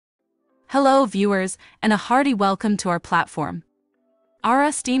Hello viewers, and a hearty welcome to our platform. Our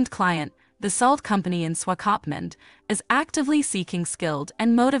esteemed client, the salt company in Swakopmund, is actively seeking skilled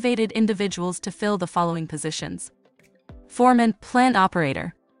and motivated individuals to fill the following positions: foreman, plant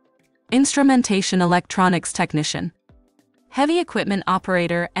operator, instrumentation electronics technician, heavy equipment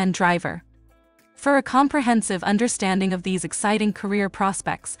operator and driver. For a comprehensive understanding of these exciting career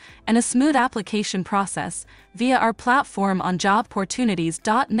prospects and a smooth application process via our platform on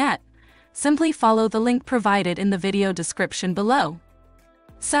jobopportunities.net, simply follow the link provided in the video description below.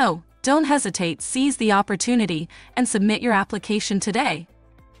 So, don't hesitate, seize the opportunity and submit your application today.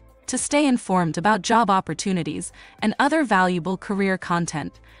 To stay informed about job opportunities and other valuable career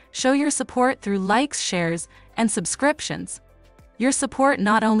content, show your support through likes, shares, and subscriptions. Your support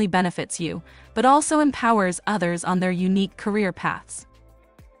not only benefits you, but also empowers others on their unique career paths.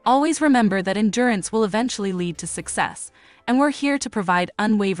 Always remember that endurance will eventually lead to success, and we're here to provide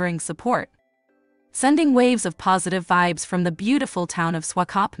unwavering support. Sending waves of positive vibes from the beautiful town of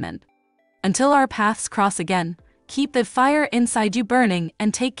Swakopmund. Until our paths cross again, keep the fire inside you burning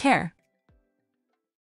and take care.